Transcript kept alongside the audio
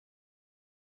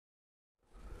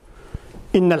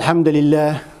إن الحمد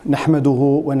لله نحمده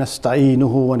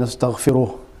ونستعينه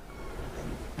ونستغفره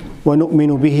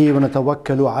ونؤمن به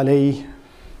ونتوكل عليه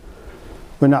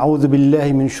ونعوذ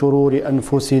بالله من شرور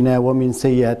أنفسنا ومن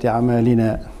سيئات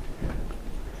أعمالنا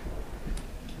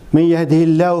من يهده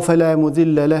الله فلا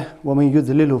مضل له ومن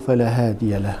يضلل فلا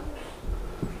هادي له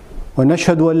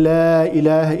ونشهد أن لا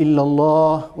إله إلا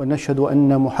الله ونشهد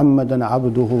أن محمدا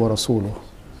عبده ورسوله.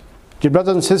 Dear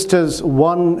brothers and sisters,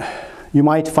 you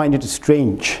might find it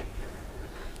strange,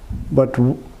 but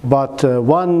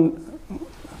one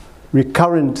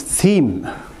recurrent theme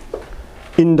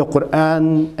in the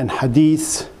Quran and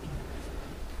Hadith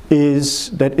is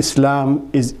that Islam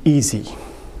is easy.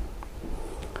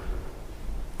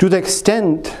 To the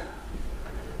extent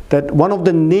that one of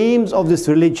the names of this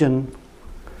religion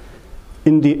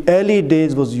in the early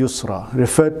days was Yusra,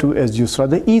 referred to as Yusra,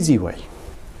 the easy way.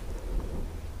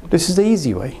 This is the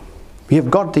easy way. We have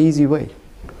got the easy way.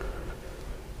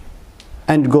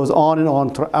 And it goes on and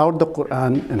on throughout the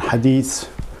Quran and Hadith.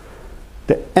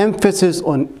 The emphasis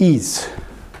on ease.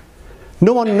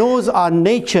 No one knows our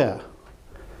nature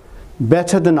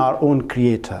better than our own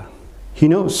Creator. He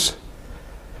knows.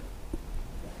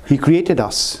 He created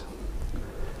us.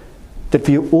 That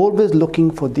we are always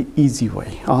looking for the easy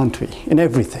way, aren't we? In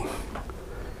everything.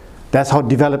 That's how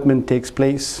development takes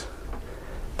place.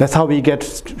 That's how we get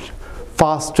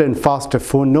faster and faster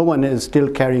phone. No one is still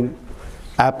carrying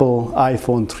Apple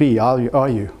iPhone 3, are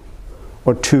you?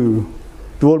 Or 2.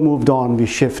 We all moved on, we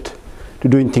shift to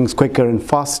doing things quicker and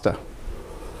faster.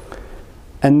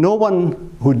 And no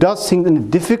one who does things in a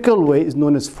difficult way is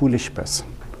known as foolish person.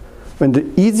 When the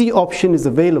easy option is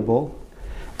available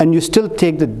and you still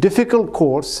take the difficult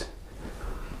course,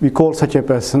 we call such a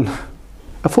person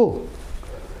a fool.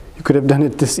 You could have done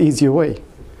it this easier way.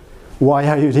 Why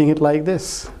are you doing it like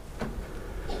this?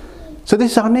 So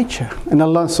this is our nature, and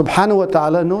Allah subhanahu wa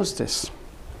ta'ala knows this.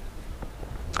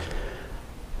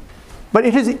 But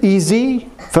it is easy,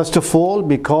 first of all,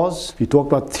 because we talk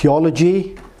about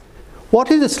theology.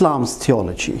 What is Islam's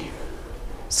theology?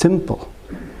 Simple.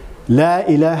 La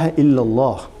ilaha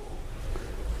illallah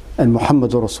and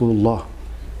Muhammadur Rasulullah.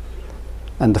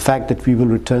 And the fact that we will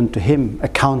return to Him,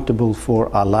 accountable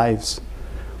for our lives.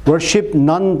 Worship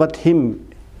none but Him.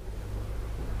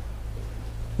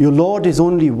 Your Lord is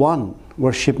only one.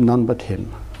 Worship none but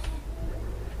Him.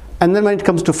 And then when it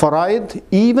comes to Faraid,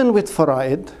 even with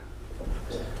Faraid,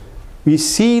 we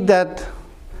see that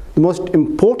the most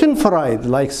important Faraid,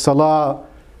 like Salah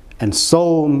and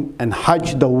Sawm and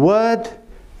Hajj, the word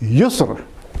Yusr,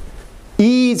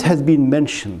 ease, has been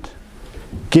mentioned,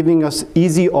 giving us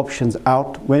easy options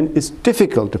out when it's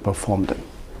difficult to perform them.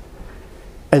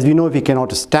 As we know, if we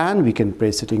cannot stand, we can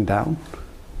pray sitting down.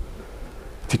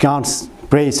 If you can't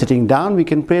pray sitting down, we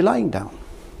can pray lying down.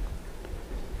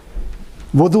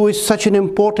 Wudu is such an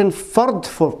important fard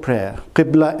for prayer.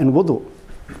 Qibla and wudu.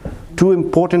 Two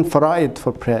important faraid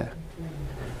for prayer.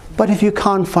 But if you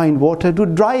can't find water, do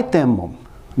dry tayammum,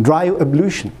 dry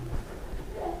ablution.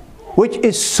 Which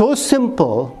is so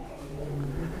simple,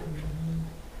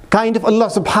 kind of Allah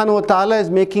subhanahu wa ta'ala is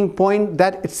making point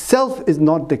that itself is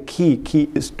not the key. Key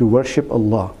is to worship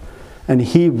Allah. And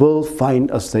He will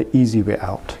find us the easy way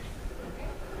out.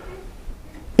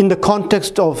 In the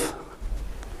context of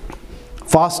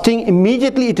fasting,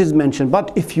 immediately it is mentioned,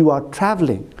 but if you are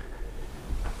traveling,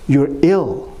 you're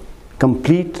ill,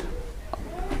 complete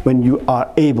when you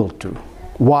are able to.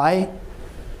 Why?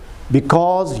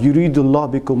 Because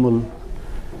yuridullah bikumul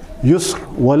yusr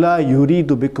wala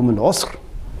yuridu bikumul usr.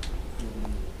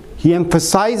 He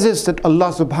emphasizes that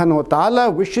Allah subhanahu wa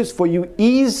ta'ala wishes for you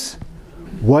ease,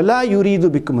 wala yuridu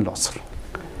bikumul usr.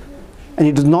 And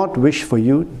He does not wish for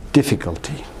you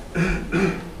difficulty.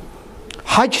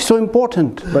 Hajj is so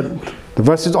important, but the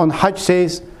verses on Hajj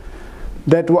says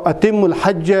that وَأَتِمُّ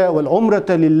الْحَجَّ وَالْعُمْرَةَ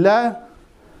لِلَّهِ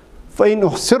فَإِنْ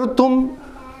أُحْصِرْتُمْ,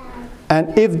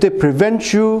 and if they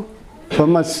prevent you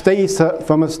from a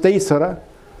staysara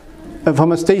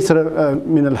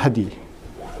min al-hadi,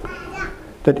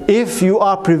 that if you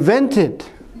are prevented,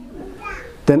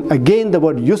 then again the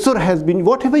word yusr has been,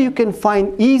 whatever you can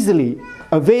find easily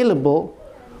available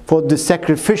for the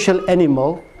sacrificial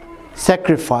animal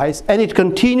sacrifice. And it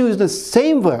continues the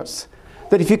same verse,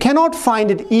 that if you cannot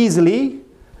find it easily,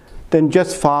 then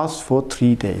just fast for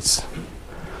 3 days.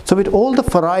 So with all the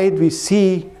faraid, we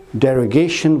see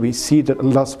derogation, we see that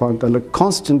Allah subhanahu wa ta'ala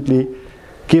constantly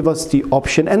give us the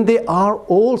option, and they are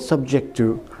all subject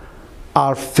to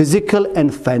our physical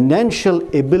and financial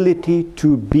ability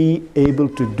to be able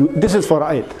to do. This is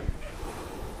faraid.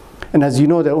 And as you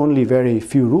know, there are only very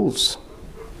few rules.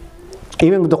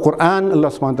 Even with the Quran,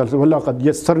 Allah subhanahu wa ta'ala says, وَلَقَدْ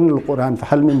يَسَّرْنَا الْقُرْآنَ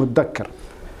فَهَلْ مِن مُدَّكِّرٍ.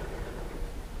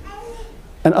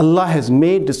 And Allah has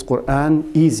made this Quran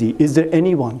easy. Is there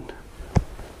anyone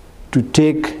to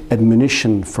take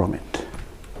admonition from it?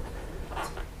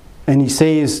 And He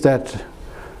says that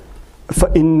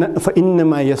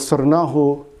فَإِنَّمَا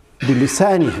يَسَّرْنَاهُ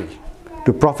بِلِسَانِهِ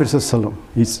to Prophet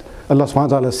ﷺ. Allah subhanahu wa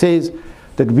ta'ala says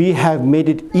that we have made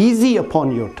it easy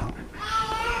upon your tongue.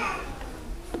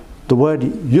 The word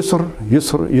yusr,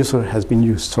 yusr, yusr has been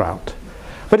used throughout.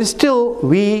 But still,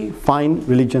 we find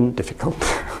religion difficult.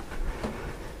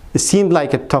 It seemed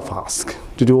like a tough ask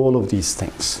to do all of these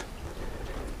things.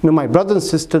 You know, my brothers and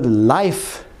sisters,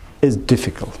 life is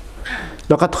difficult.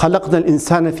 لَقَدْ خَلَقْنَا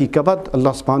الْإِنسَانَ فِي كَبَدٍ.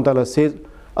 Allah subhanahu wa ta'ala says,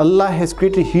 Allah has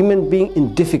created a human being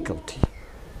in difficulty.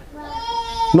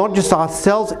 Not just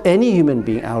ourselves, any human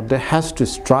being out there has to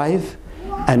strive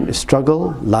and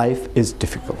struggle. Life is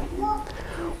difficult.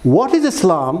 What is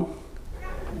Islam?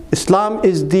 Islam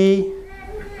is the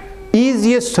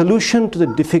easiest solution to the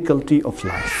difficulty of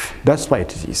life. That's why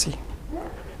it is easy.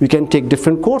 We can take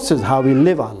different courses, how we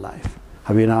live our life,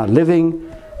 how we are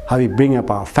living, how we bring up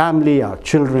our family, our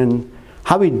children,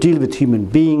 how we deal with human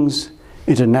beings,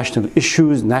 international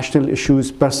issues, national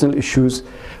issues, personal issues.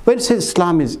 When it says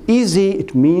Islam is easy,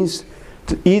 it means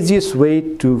the easiest way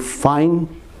to find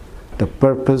the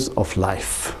purpose of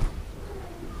life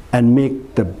and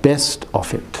make the best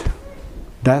of it.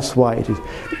 That's why it is.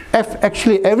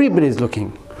 Actually, everybody is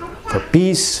looking for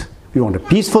peace. We want a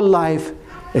peaceful life,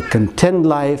 a content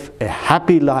life, a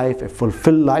happy life, a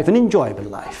fulfilled life, an enjoyable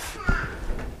life.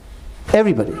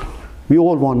 Everybody. We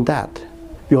all want that.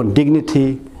 We want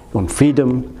dignity, we want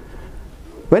freedom.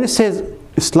 When it says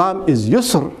Islam is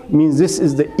yusr, means this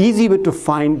is the easy way to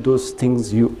find those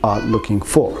things you are looking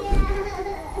for.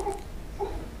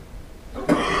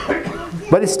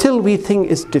 But still we think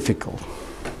it's difficult.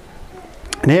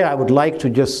 And here I would like to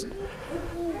just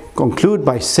conclude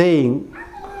by saying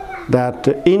that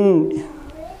in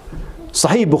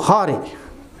Sahih Bukhari,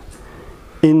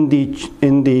 in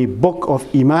the book of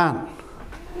Iman,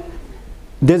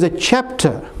 there's a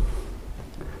chapter,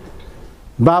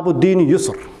 Babuddin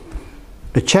Yusr,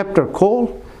 a chapter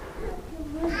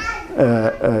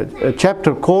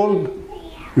called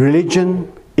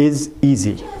Religion is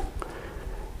Easy.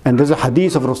 And there's a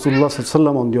hadith of Rasulullah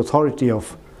ﷺ on the authority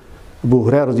of Abu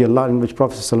Hurairah radiallahu anhu, in which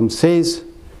Prophet ﷺ says,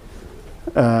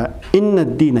 Inna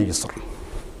ad-dina yusr.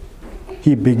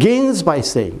 He begins by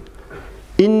saying,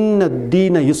 Inna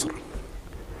ad-dina yusr.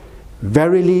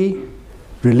 Verily,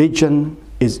 religion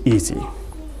is easy.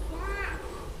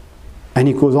 And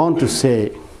he goes on to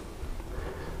say,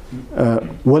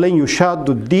 وَلَنْ يُشَادُ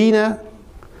الدِّينَ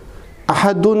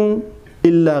أَحَدٌ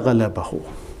إِلَّا غَلَبَهُ.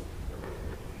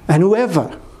 And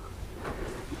whoever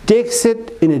takes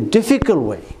it in a difficult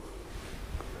way,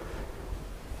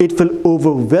 it will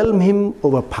overwhelm him,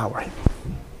 overpower him.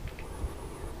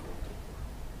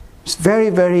 It's very,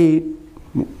 very,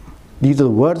 these are the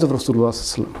words of Rasulullah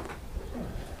ﷺ.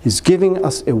 He's giving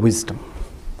us a wisdom.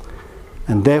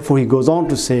 And therefore he goes on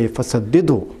to say,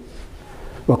 فَسَدِّدُوا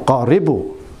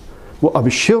وَقَارِبُوا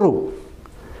وَأَبْشِرُوا.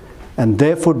 And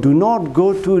therefore do not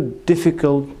go to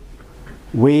difficult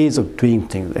ways of doing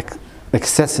things,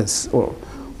 excesses, or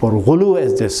ghulu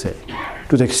as they say,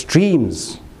 to the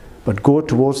extremes, but go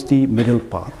towards the middle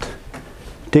path.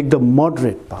 Take the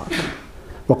moderate path.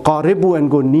 وَقَارِبُوا,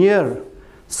 and go near.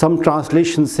 Some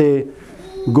translations say,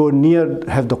 go near,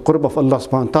 have the qurb of Allah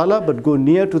subhanahu wa ta'ala, but go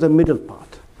near to the middle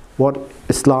path. What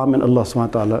Islam and Allah subhanahu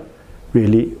wa ta'ala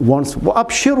really wants.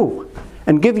 وَأَبْشِرُوا,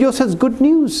 and give yourselves good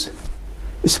news.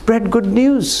 Spread good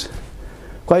news.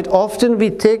 Quite often we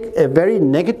take a very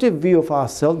negative view of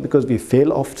ourselves because we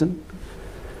fail often.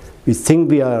 We think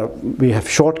we have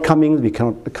shortcomings, we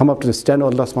cannot come up to the standard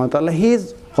of Allah subhanahu wa ta'ala. He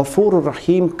is Ghafurur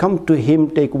Rahim. Come to Him,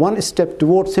 take one step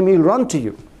towards Him, He'll run to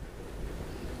you.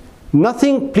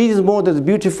 Nothing pleases more than the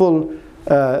beautiful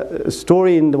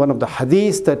story in one of the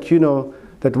hadiths that, you know,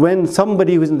 that when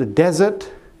somebody who is in the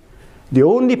desert, the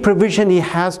only provision he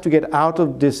has to get out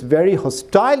of this very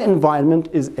hostile environment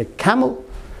is a camel.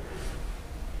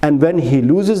 And when he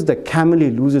loses the camel, he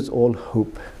loses all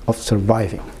hope of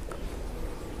surviving.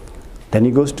 Then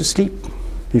he goes to sleep.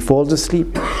 He falls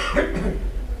asleep.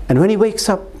 And when he wakes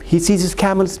up, he sees his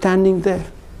camel standing there.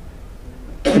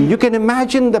 And you can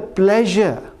imagine the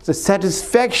pleasure, the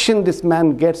satisfaction this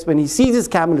man gets when he sees his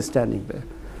camel standing there.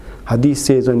 Hadith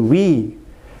says, when we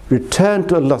return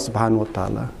to Allah subhanahu wa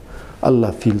ta'ala,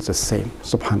 Allah feels the same,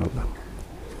 subhanallah.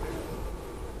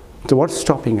 So what's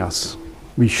stopping us?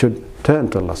 We should turn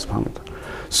to Allah subhanahu wa ta'ala.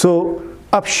 So,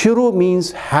 abshiru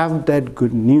means have that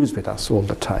good news with us all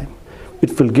the time.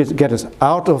 It will get us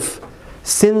out of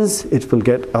sins, it will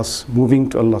get us moving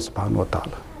to Allah subhanahu wa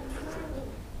ta'ala.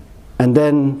 And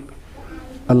then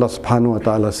Allah subhanahu wa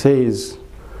ta'ala says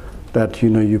that,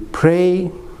 you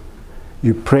pray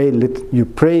in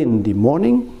the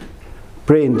morning,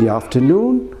 pray in the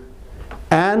afternoon,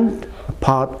 and a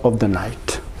part of the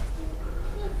night.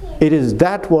 It is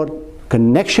that what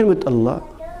connection with Allah,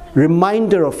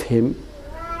 reminder of Him,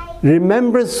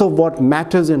 remembrance of what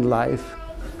matters in life,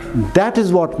 that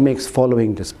is what makes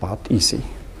following this path easy.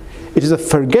 It is a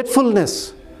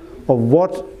forgetfulness of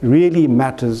what really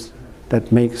matters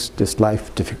that makes this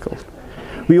life difficult.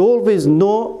 We always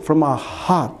know from our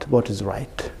heart what is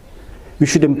right. We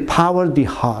should empower the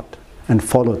heart and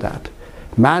follow that.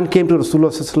 Man came to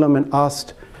Rasulullah ﷺ and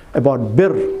asked about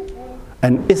birr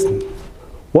and ism.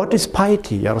 What is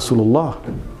piety, Ya Rasulullah?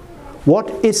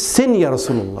 What is sin, Ya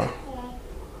Rasulullah?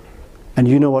 And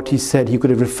you know what he said? He could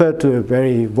have referred to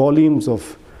very volumes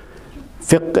of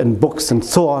fiqh and books and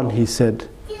so on. He said,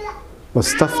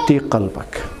 وَاسْتَفْتِي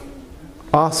قَلْبَكَ.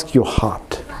 Ask your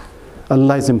heart.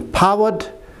 Allah is empowered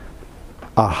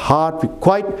our heart.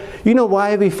 You know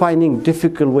why we're finding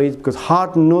difficult ways? Because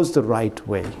heart knows the right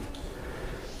way.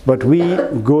 But we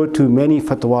go to many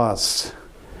fatwas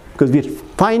because we're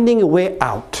finding a way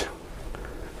out.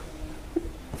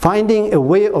 Finding a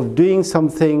way of doing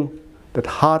something that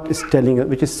heart is telling us,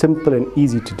 which is simple and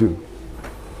easy to do.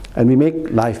 And we make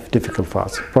life difficult for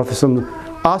us. Prophet ﷺ,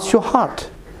 ask your heart.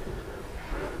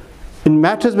 In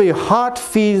matters where your heart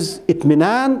feels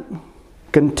itminan,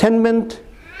 contentment,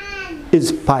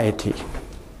 is piety.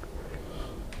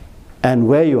 And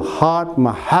where your heart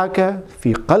mahaka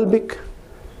fi qalbik,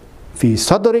 fi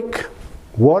sadrik,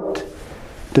 what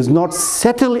does not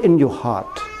settle in your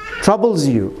heart, troubles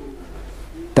you,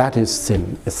 that is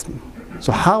sin, ism.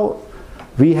 So how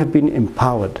we have been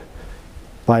empowered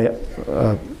by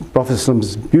Prophet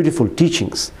ﷺ's beautiful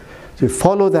teachings. So if you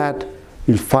follow that,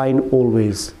 you'll find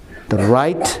always the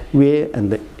right way,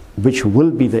 and which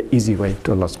will be the easy way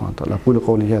to Allah subhanahu wa ta'ala. أقول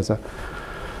قولي هذا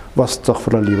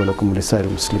واستغفر لي ولكم ولسائر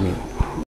المسلمين.